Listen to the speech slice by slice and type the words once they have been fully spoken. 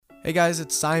Hey guys,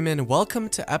 it's Simon. Welcome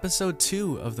to episode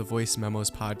 2 of the Voice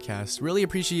Memos podcast. Really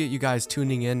appreciate you guys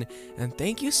tuning in, and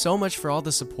thank you so much for all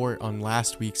the support on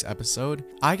last week's episode.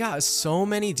 I got so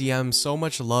many DMs, so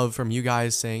much love from you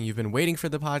guys saying you've been waiting for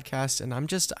the podcast, and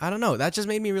I don't know, that just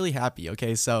made me really happy,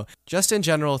 okay? So, just in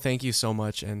general, thank you so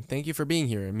much, and thank you for being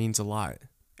here. It means a lot.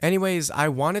 Anyways, I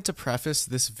wanted to preface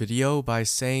this video by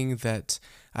saying that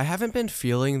I haven't been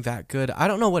feeling that good. I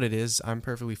don't know what it is. I'm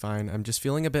perfectly fine. I'm just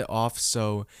feeling a bit off,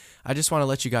 so I just want to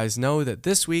let you guys know that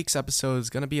this week's episode is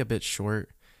going to be a bit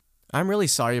short. I'm really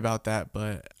sorry about that,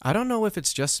 but I don't know if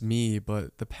it's just me,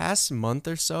 but the past month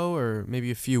or so, or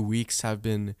maybe a few weeks, have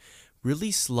been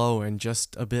really slow and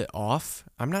just a bit off.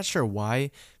 I'm not sure why.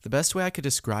 The best way I could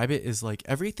describe it is like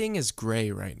everything is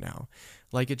gray right now.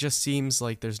 Like it just seems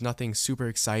like there's nothing super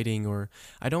exciting, or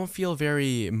I don't feel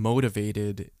very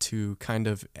motivated to kind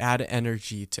of add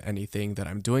energy to anything that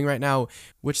I'm doing right now,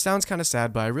 which sounds kind of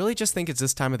sad, but I really just think it's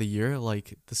this time of the year.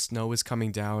 Like the snow is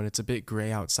coming down, it's a bit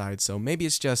gray outside, so maybe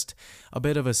it's just a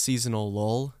bit of a seasonal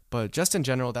lull. But just in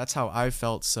general, that's how I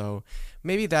felt, so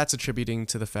maybe that's attributing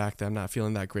to the fact that I'm not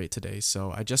feeling that great today.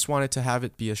 So I just wanted to have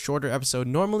it be a shorter episode.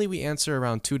 Normally we answer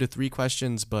around 2 to 3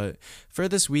 questions, but for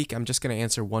this week, I'm just going to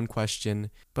answer one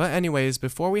question. But anyways,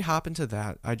 before we hop into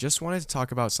that, I just wanted to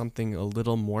talk about something a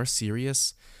little more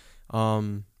serious.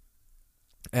 And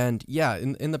yeah,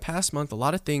 in the past month, a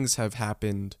lot of things have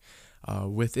happened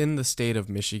within the state of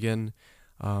Michigan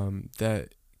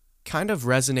that kind of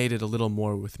resonated a little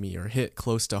more with me or hit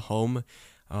close to home.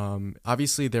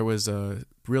 Obviously, there was a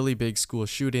really big school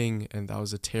shooting, and that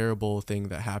was a terrible thing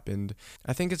that happened.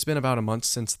 I think it's been about a month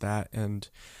since that, and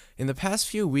in the past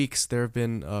few weeks, there have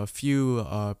been a few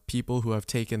people who have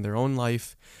taken their own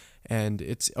life, and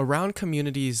it's around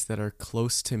communities that are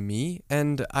close to me,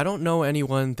 and I don't know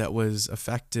anyone that was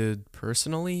affected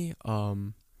personally,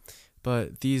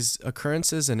 but these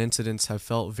occurrences and incidents have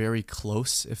felt very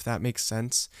close, if that makes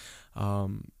sense.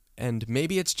 And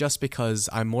maybe it's just because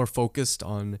I'm more focused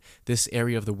on this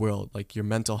area of the world, like your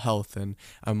mental health, and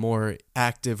I'm more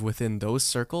active within those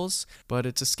circles. But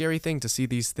it's a scary thing to see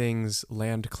these things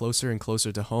land closer and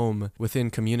closer to home within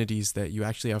communities that you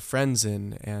actually have friends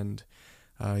in. And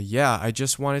yeah, I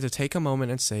just wanted to take a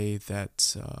moment and say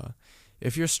that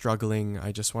if you're struggling,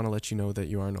 I just want to let you know that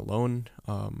you aren't alone.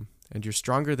 And you're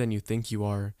stronger than you think you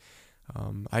are.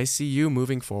 I see you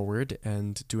moving forward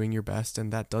and doing your best,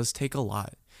 and that does take a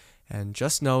lot. And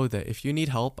just know that if you need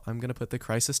help, I'm going to put the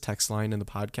crisis text line in the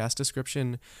podcast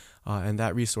description, and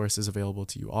that resource is available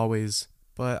to you always.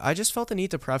 But I just felt the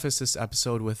need to preface this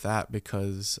episode with that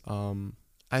because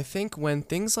I think when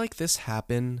things like this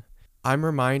happen, I'm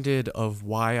reminded of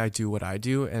why I do what I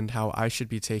do and how I should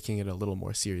be taking it a little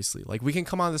more seriously. Like, we can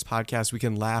come on this podcast, we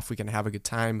can laugh, we can have a good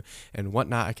time and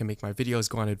whatnot. I can make my videos,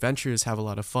 go on adventures, have a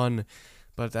lot of fun.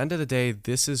 But at the end of the day,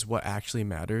 this is what actually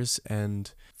matters.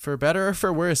 And for better or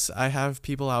for worse, I have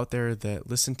people out there that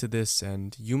listen to this,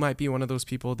 and you might be one of those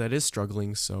people that is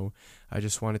struggling. So I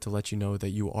just wanted to let you know that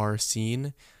you are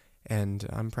seen, and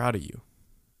I'm proud of you.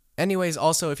 Anyways,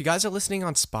 also, if you guys are listening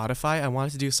on Spotify, I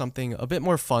wanted to do something a bit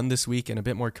more fun this week and a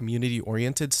bit more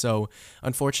community-oriented. So,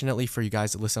 unfortunately for you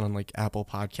guys that listen on like Apple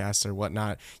Podcasts or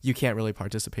whatnot, you can't really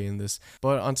participate in this.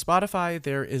 But on Spotify,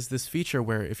 there is this feature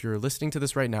where if you're listening to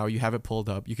this right now, you have it pulled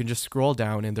up, you can just scroll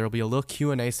down and there'll be a little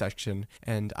Q&A section.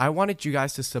 And I wanted you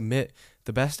guys to submit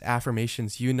the best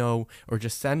affirmations you know, or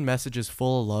just send messages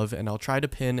full of love, and I'll try to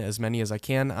pin as many as I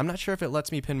can. I'm not sure if it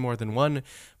lets me pin more than one,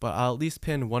 but I'll at least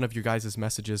pin one of your guys'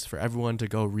 messages for everyone to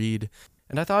go read.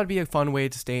 And I thought it'd be a fun way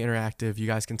to stay interactive. You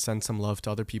guys can send some love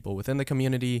to other people within the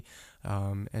community.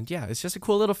 And yeah, it's just a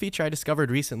cool little feature I discovered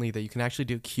recently that you can actually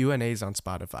do Q&As on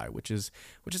Spotify, which is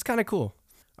kind of cool.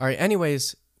 All right,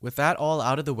 anyways, with that all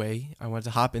out of the way, I want to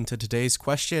hop into today's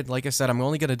question. Like I said, I'm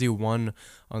only going to do one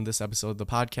on this episode of the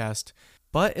podcast,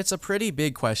 but it's a pretty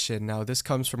big question. Now, this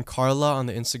comes from Carla on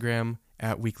the Instagram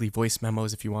at Weekly Voice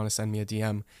Memos if you want to send me a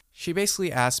DM. She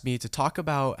basically asked me to talk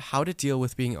about how to deal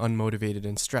with being unmotivated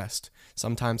and stressed.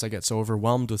 Sometimes I get so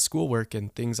overwhelmed with schoolwork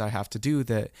and things I have to do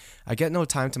that I get no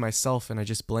time to myself, and I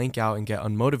just blank out and get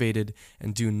unmotivated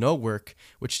and do no work,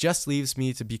 which just leaves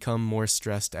me to become more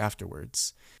stressed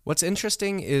afterwards. What's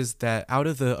interesting is that out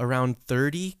of the around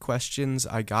 30 questions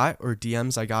I got or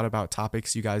DMs I got about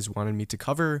topics you guys wanted me to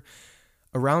cover,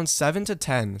 around 7 to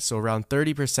 10, so around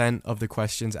 30% of the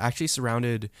questions actually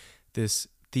surrounded this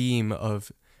theme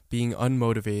of being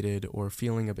unmotivated or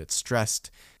feeling a bit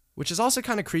stressed, which is also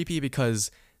kind of creepy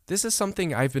because this is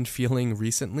something I've been feeling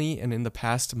recently and in the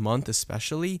past month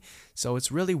especially, so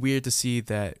it's really weird to see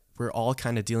that we're all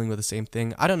kind of dealing with the same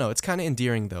thing. I don't know. It's kind of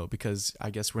endearing though, because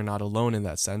I guess we're not alone in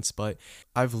that sense, but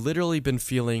I've literally been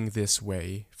feeling this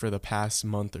way for the past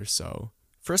month or so.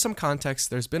 For some context,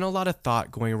 there's been a lot of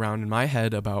thought going around in my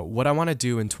head about what I want to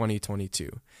do in 2022.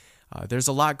 There's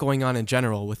a lot going on in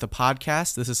general with the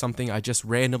podcast. This is something I just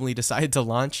randomly decided to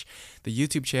launch. The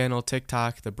YouTube channel,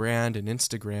 TikTok, the brand, and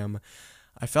Instagram.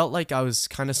 I felt like I was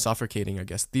kind of suffocating, I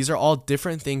guess. These are all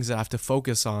different things that I have to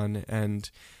focus on, and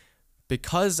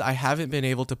because I haven't been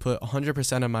able to put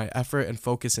 100% of my effort and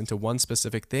focus into one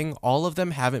specific thing, all of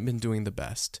them haven't been doing the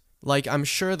best. Like, I'm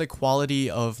sure the quality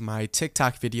of my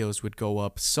TikTok videos would go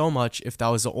up so much if that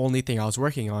was the only thing I was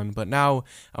working on, but now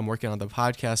I'm working on the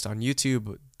podcast on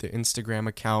YouTube, the Instagram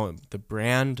account, the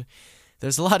brand.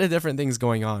 There's a lot of different things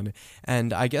going on,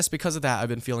 and I guess because of that, I've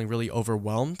been feeling really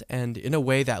overwhelmed, and in a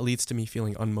way that leads to me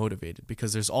feeling unmotivated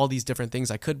because there's all these different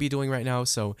things I could be doing right now,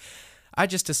 so I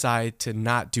just decide to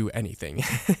not do anything.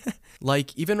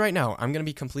 Like, even right now, I'm going to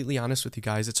be completely honest with you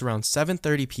guys, it's around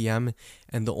 7:30 p.m.,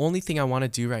 and the only thing I want to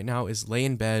do right now is lay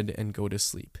in bed and go to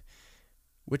sleep.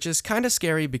 Which is kind of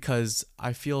scary because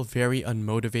I feel very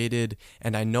unmotivated,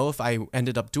 and I know if I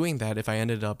ended up doing that, if I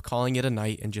ended up calling it a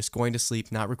night and just going to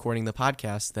sleep, not recording the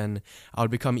podcast, then I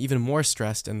would become even more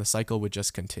stressed and the cycle would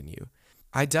just continue.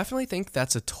 I definitely think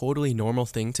that's a totally normal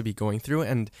thing to be going through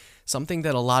and something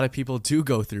that a lot of people do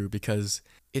go through because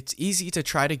it's easy to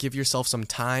try to give yourself some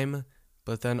time,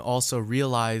 but then also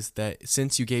realize that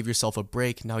since you gave yourself a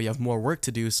break, now you have more work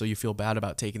to do, so you feel bad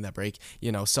about taking that break,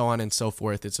 so on and so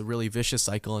forth. It's a really vicious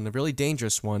cycle and a really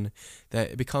dangerous one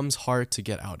that it becomes hard to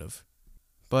get out of.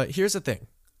 But here's the thing.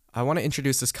 I want to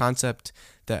introduce this concept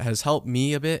that has helped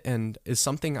me a bit and is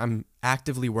something I'm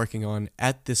actively working on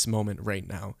at this moment right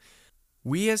now.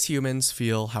 We as humans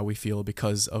feel how we feel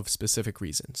because of specific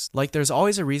reasons. Like, there's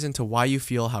always a reason to why you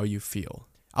feel how you feel.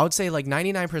 I would say like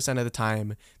 99% of the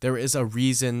time, there is a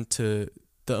reason to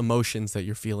the emotions that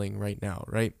you're feeling right now,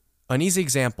 right? An easy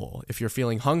example, if you're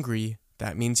feeling hungry,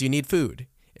 that means you need food.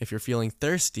 If you're feeling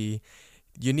thirsty,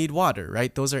 you need water,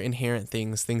 right? Those are inherent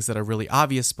things that are really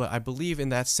obvious, but I believe in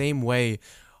that same way,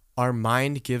 our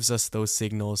mind gives us those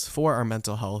signals for our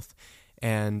mental health,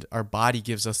 and our body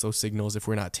gives us those signals if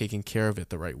we're not taking care of it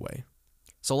the right way.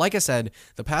 So like I said,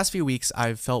 the past few weeks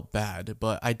I've felt bad,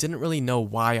 but I didn't really know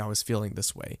why I was feeling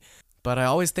this way. But I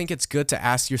always think it's good to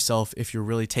ask yourself if you're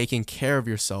really taking care of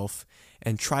yourself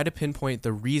and try to pinpoint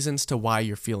the reasons to why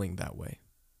you're feeling that way.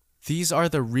 These are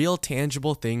the real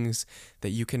tangible things that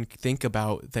you can think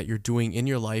about that you're doing in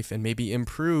your life and maybe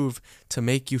improve to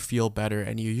make you feel better,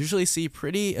 and you usually see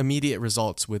pretty immediate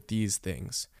results with these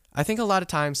things. I think a lot of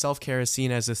times self-care is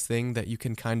seen as this thing that you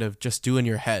can kind of just do in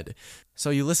your head. So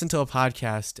you listen to a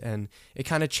podcast and it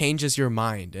kind of changes your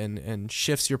mind and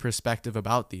shifts your perspective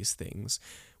about these things,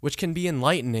 which can be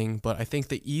enlightening, but I think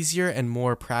the easier and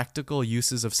more practical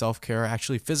uses of self-care are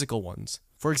actually physical ones.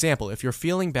 For example, if you're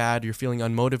feeling bad, you're feeling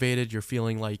unmotivated, you're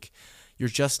feeling like you're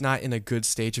just not in a good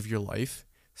stage of your life,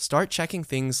 start checking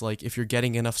things like if you're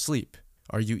getting enough sleep.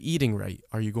 Are you eating right?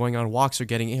 Are you going on walks or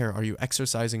getting air? Are you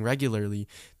exercising regularly?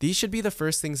 These should be the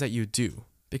first things that you do.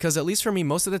 Because at least for me,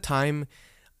 most of the time,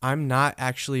 I'm not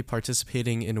actually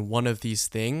participating in one of these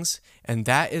things. And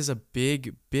that is a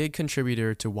big, big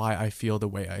contributor to why I feel the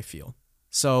way I feel.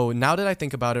 So now that I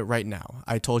think about it right now,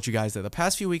 I told you guys that the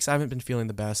past few weeks I haven't been feeling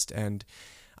the best, and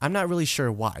I'm not really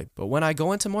sure why, but when I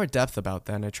go into more depth about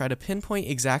that and I try to pinpoint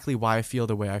exactly why I feel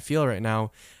the way I feel right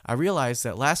now, I realized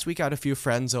that last week I had a few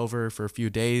friends over for a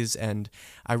few days and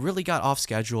I really got off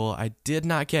schedule. I did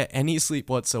not get any sleep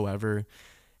whatsoever,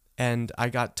 and I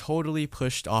got totally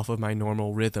pushed off of my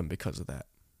normal rhythm because of that.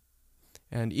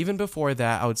 And even before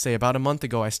that, I would say about a month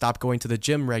ago, I stopped going to the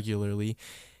gym regularly.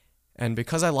 And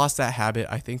because I lost that habit,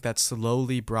 I think that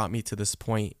slowly brought me to this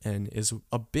point and is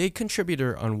a big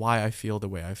contributor on why I feel the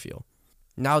way I feel.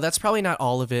 Now, that's probably not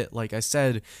all of it. Like I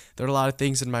said, there are a lot of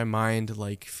things in my mind,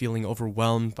 like feeling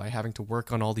overwhelmed by having to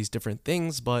work on all these different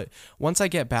things. But once I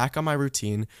get back on my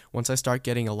routine, once I start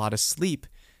getting a lot of sleep,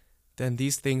 then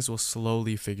these things will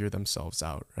slowly figure themselves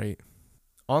out, right?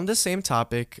 On the same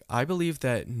topic, I believe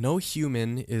that no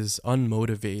human is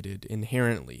unmotivated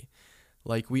inherently.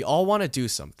 Like, we all want to do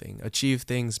something, achieve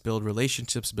things, build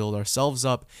relationships, build ourselves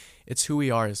up. It's who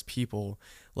we are as people.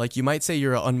 Like, you might say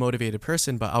you're an unmotivated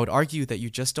person, but I would argue that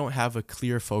you just don't have a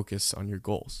clear focus on your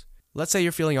goals. Let's say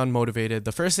you're feeling unmotivated.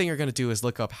 The first thing you're going to do is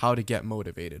look up how to get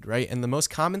motivated, right? And the most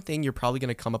common thing you're probably going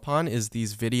to come upon is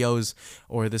these videos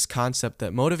or this concept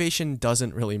that motivation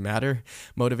doesn't really matter.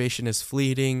 Motivation is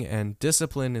fleeting and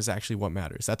discipline is actually what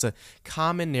matters. That's a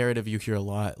common narrative you hear a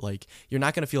lot. Like, you're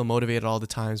not going to feel motivated all the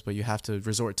times, but you have to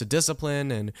resort to discipline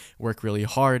and work really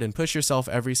hard and push yourself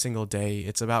every single day.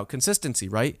 It's about consistency,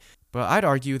 right? But I'd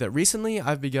argue that recently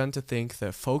I've begun to think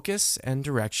that focus and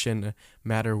direction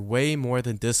matter way more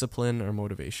than discipline or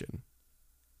motivation.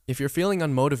 If you're feeling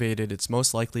unmotivated, it's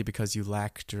most likely because you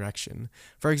lack direction.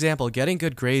 For example, getting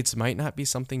good grades might not be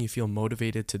something you feel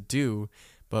motivated to do,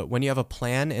 but when you have a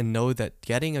plan and know that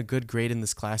getting a good grade in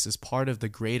this class is part of the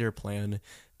greater plan,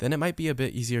 then it might be a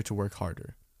bit easier to work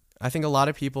harder. I think a lot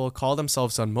of people call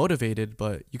themselves unmotivated,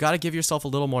 but you got to give yourself a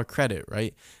little more credit,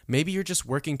 right? Maybe you're just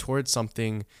working towards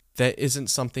something that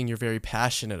isn't something you're very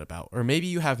passionate about, or maybe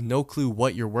you have no clue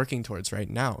what you're working towards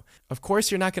right now. Of course,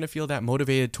 you're not going to feel that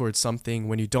motivated towards something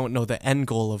when you don't know the end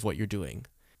goal of what you're doing.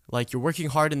 Like, you're working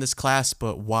hard in this class,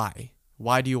 but why?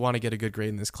 Why do you want to get a good grade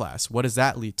in this class? What does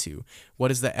that lead to?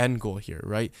 What is the end goal here,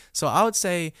 right? So I would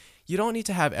say you don't need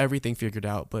to have everything figured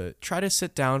out, but try to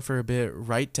sit down for a bit,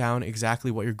 write down exactly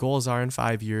what your goals are in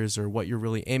 5 years or what you're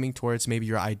really aiming towards, maybe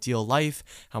your ideal life,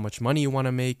 how much money you want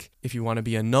to make, if you want to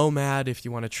be a nomad, if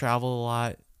you want to travel a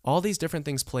lot. All these different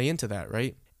things play into that,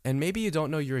 right? And maybe you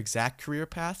don't know your exact career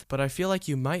path, but I feel like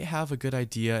you might have a good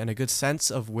idea and a good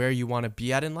sense of where you want to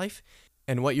be at in life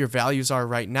and what your values are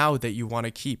right now that you want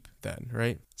to keep then,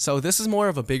 right? So this is more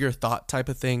of a bigger thought type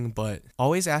of thing, but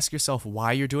always ask yourself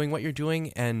why you're doing what you're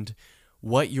doing and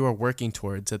what you are working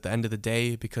towards at the end of the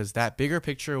day, because that bigger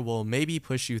picture will maybe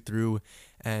push you through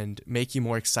and make you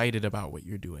more excited about what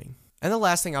you're doing. And the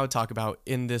last thing I would talk about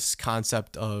in this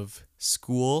concept of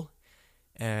school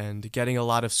and getting a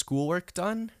lot of schoolwork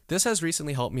done. This has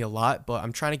recently helped me a lot, but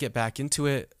I'm trying to get back into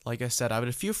it. Like I said, I had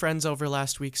a few friends over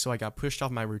last week, so I got pushed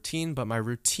off my routine, but my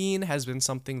routine has been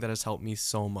something that has helped me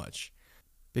so much.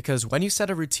 Because when you set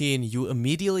a routine, you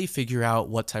immediately figure out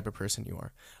what type of person you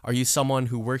are. Are you someone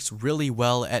who works really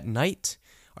well at night?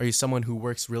 Are you someone who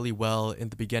works really well in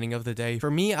the beginning of the day?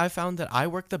 For me, I found that I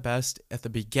work the best at the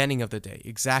beginning of the day.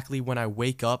 Exactly when I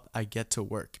wake up, I get to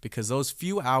work, because those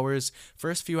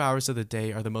first few hours of the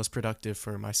day are the most productive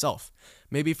for myself.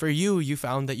 Maybe for you, you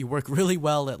found that you work really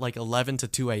well at like 11 to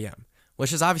 2 a.m.,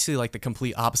 which is obviously like the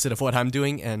complete opposite of what I'm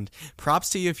doing, and props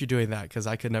to you if you're doing that, because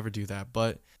I could never do that.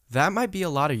 But that might be a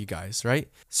lot of you guys, right?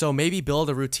 So maybe build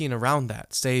a routine around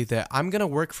that. Say that I'm going to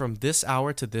work from this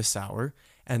hour to this hour,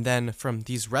 and then from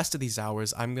these rest of these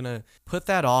hours, I'm going to put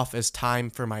that off as time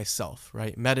for myself,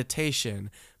 right?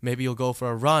 Meditation. Maybe you'll go for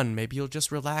a run. Maybe you'll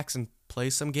just relax and play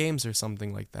some games or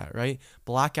something like that, right?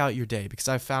 Block out your day, because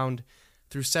I've found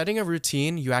through setting a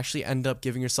routine, you actually end up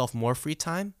giving yourself more free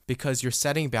time because you're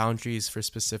setting boundaries for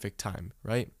specific time,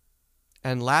 right?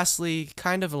 And lastly,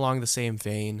 kind of along the same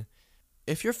vein,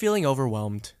 if you're feeling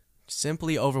overwhelmed,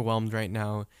 simply overwhelmed right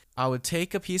now, I would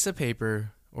take a piece of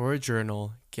paper or a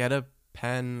journal, get a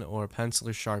pen or pencil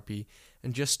or Sharpie,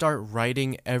 and just start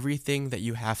writing everything that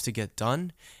you have to get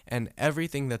done and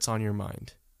everything that's on your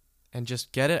mind. And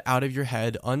just get it out of your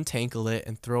head, untangle it,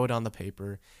 and throw it on the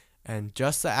paper. And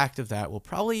just the act of that will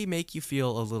probably make you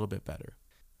feel a little bit better.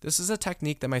 This is a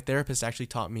technique that my therapist actually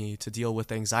taught me to deal with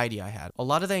the anxiety I had. A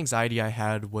lot of the anxiety I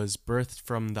had was birthed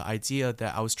from the idea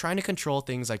that I was trying to control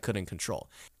things I couldn't control.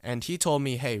 And he told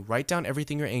me, hey, write down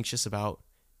everything you're anxious about,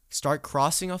 start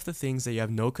crossing off the things that you have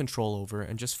no control over,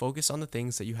 and just focus on the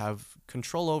things that you have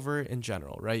control over in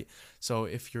general, right? So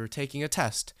if you're taking a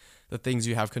test, the things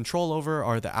you have control over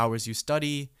are the hours you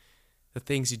study. The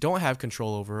things you don't have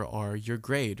control over are your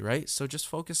grade, right? So just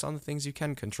focus on the things you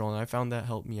can control, and I found that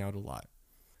helped me out a lot.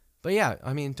 But yeah,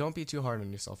 I mean, don't be too hard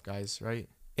on yourself, guys, right?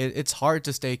 It's hard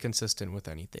to stay consistent with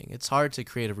anything. It's hard to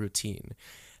create a routine,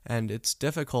 and it's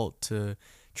difficult to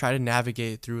try to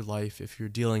navigate through life if you're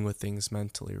dealing with things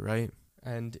mentally, right?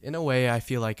 And in a way, I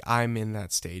feel like I'm in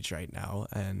that stage right now,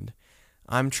 and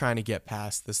I'm trying to get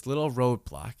past this little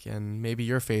roadblock, and maybe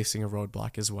you're facing a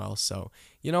roadblock as well. So,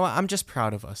 you know what? I'm just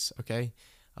proud of us, okay?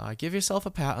 Give yourself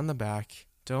a pat on the back.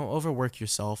 Don't overwork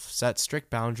yourself. Set strict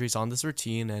boundaries on this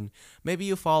routine, and maybe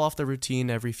you fall off the routine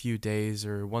every few days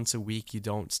or once a week. You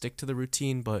don't stick to the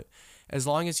routine, but as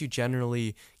long as you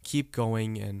generally keep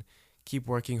going and keep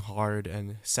working hard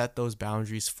and set those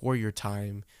boundaries for your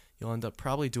time, you'll end up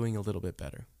probably doing a little bit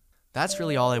better. That's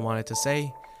really all I wanted to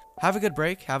say. Have a good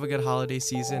break. Have a good holiday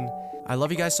season. I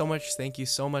love you guys so much. Thank you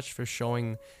so much for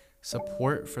showing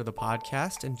support for the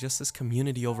podcast and just this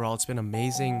community overall. It's been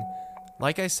amazing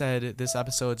Like I said, this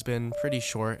episode's been pretty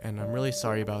short, and I'm really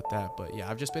sorry about that. But yeah,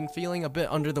 I've just been feeling a bit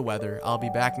under the weather. I'll be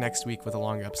back next week with a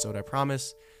longer episode, I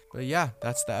promise. But yeah,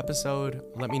 that's the episode.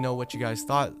 Let me know what you guys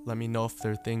thought. Let me know if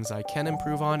there are things I can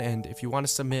improve on. And if you want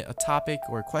to submit a topic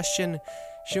or a question,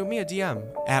 shoot me a DM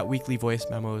at Weekly Voice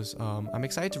Memos. I'm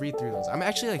excited to read through those. I'm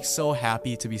actually like so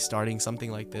happy to be starting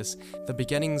something like this. The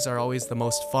beginnings are always the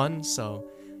most fun. So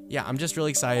yeah, I'm just really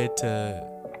excited to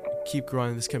keep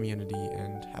growing this community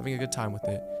and having a good time with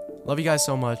it. Love you guys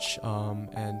so much.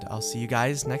 And I'll see you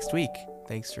guys next week.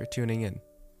 Thanks for tuning in.